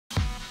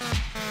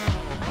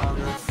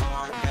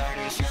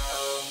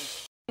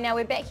Now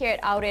we're back here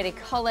at Aorere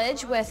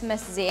College with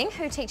Miss Zeng,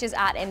 who teaches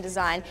art and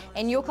design,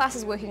 and your class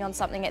is working on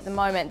something at the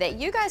moment that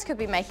you guys could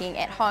be making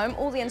at home.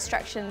 All the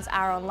instructions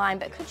are online,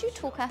 but could you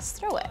talk us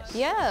through it?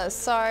 Yeah,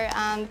 so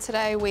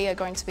today we are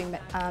going to be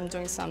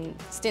doing some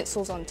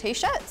stencils on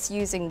t-shirts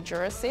using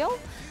Duracell.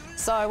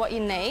 So what you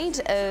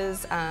need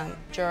is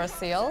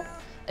Duracell,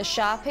 a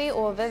Sharpie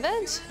or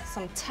Vivid,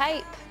 some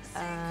tape,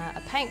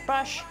 a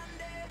paintbrush,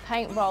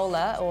 paint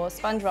roller or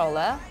sponge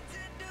roller,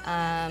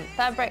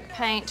 fabric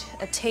paint,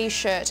 a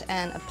t-shirt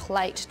and a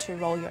plate to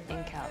roll your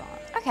ink out on.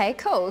 Okay,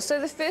 cool. So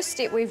the first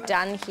step we've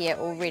done here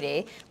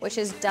already, which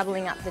is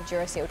doubling up the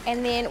Duracell.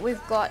 And then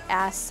we've got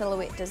our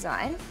silhouette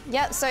design.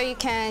 Yep, so you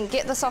can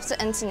get this off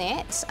the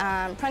internet,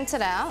 print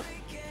it out,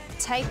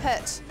 tape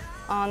it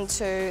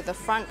onto the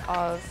front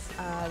of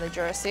the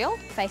Duracell.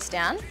 Face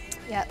down.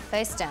 Yep,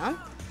 face down.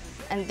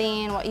 And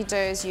then what you do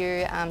is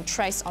you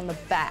trace on the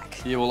back.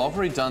 Yeah, well, I've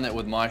already done that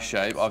with my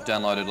shape. I've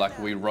downloaded like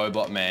a wee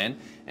robot man,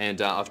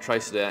 and I've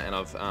traced it out and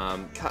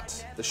I've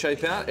cut the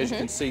shape out, as you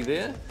can see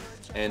there.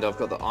 And I've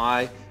got the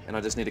eye, and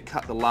I just need to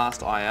cut the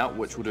last eye out,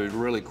 which we'll do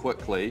really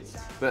quickly.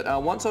 But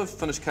once I've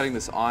finished cutting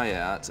this eye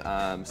out,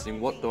 so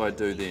what do I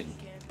do then?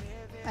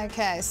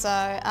 Okay, so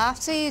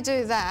after you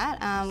do that,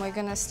 we're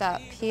going to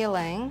start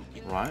peeling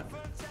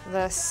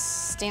the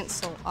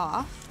stencil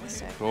off.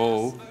 So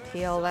Cool.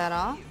 peel that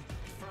off.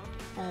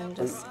 And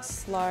just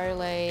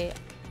slowly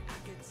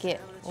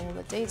get all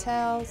the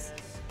details.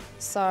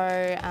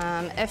 So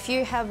if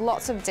you have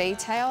lots of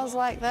details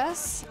like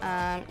this,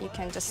 you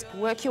can just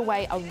work your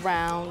way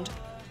around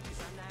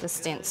the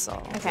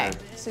stencil. Okay,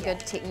 it's a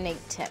good technique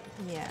tip.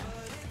 Yeah.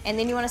 And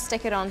then you want to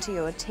stick it onto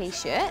your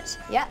t-shirt.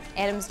 Yeah.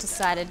 Adam's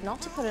decided not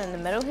to put it in the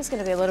middle. He's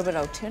going to be a little bit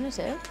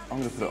alternative. I'm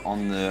going to put it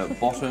on the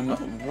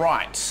bottom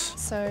right.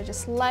 So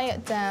just lay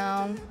it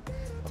down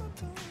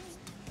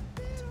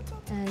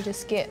and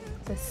just get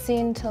the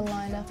centre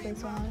line up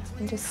as well.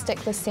 And just stick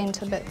the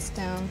centre bits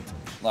down.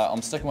 Like,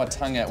 I'm sticking my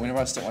tongue out. Whenever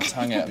I stick my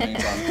tongue out, it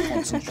means I'm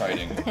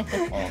concentrating.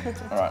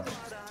 All right.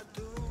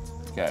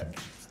 Okay.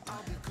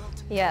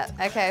 Yeah,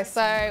 okay,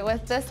 so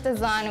with this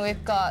design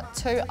we've got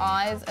 2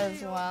 eyes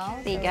as well.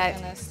 There you go. We're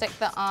going to stick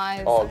the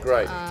eyes. Oh,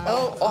 great.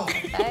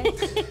 Okay.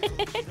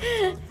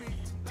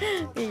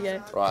 There you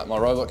go. Right, my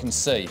robot can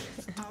see.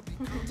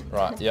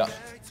 Right, yeah.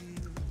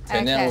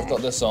 Okay, now we've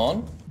got this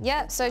on.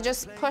 Yeah, so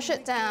just push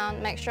it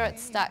down, make sure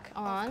it's stuck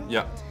on.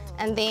 Yeah.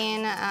 And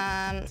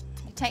then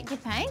Take your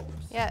paint.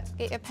 yeah,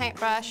 get your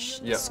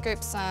paintbrush,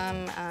 scoop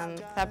some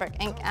fabric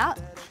ink out,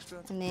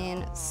 and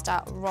then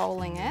start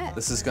rolling it.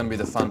 This is going to be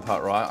the fun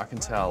part, right? I can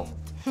tell.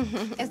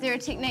 Is there a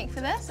technique for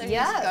this? Or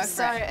Yeah, just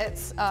go so for it?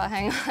 it's,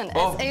 hang on,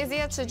 it's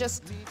easier to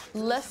just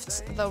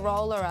lift the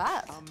roller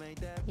up.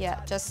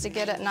 Yeah, just to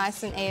get it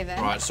nice and even.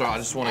 Right, sorry, I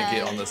just want to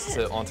get on this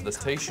onto this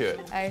t-shirt.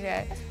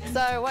 Okay,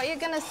 so what you're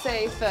going to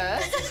see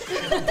first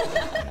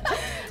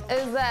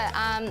is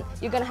that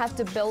you're going to have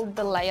to build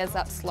the layers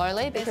up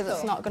slowly because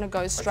it's not going to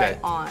go straight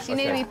on. So you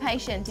need to be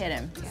patient,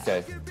 Adam.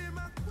 Okay.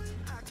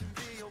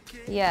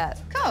 Yeah.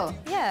 Cool.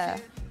 Yeah.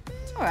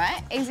 All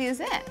right, easy as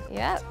that.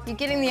 Yeah. You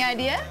getting the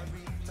idea?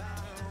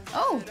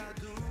 Oh.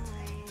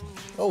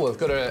 Oh, we've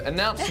got an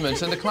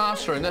announcement in the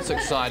classroom. That's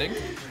exciting.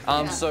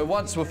 So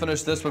once we've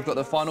finished this, we've got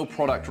the final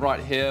product right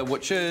here,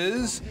 which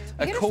is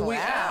a Kawi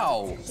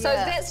Owl. So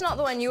that's not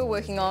the one you were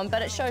working on,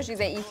 but it shows you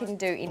that you can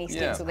do any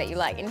stencil that you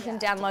like, and you can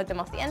download them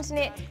off the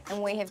internet,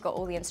 and we have got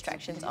all the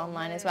instructions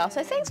online as well.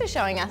 So thanks for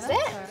showing us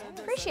that.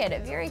 Appreciate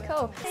it. Very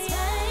cool.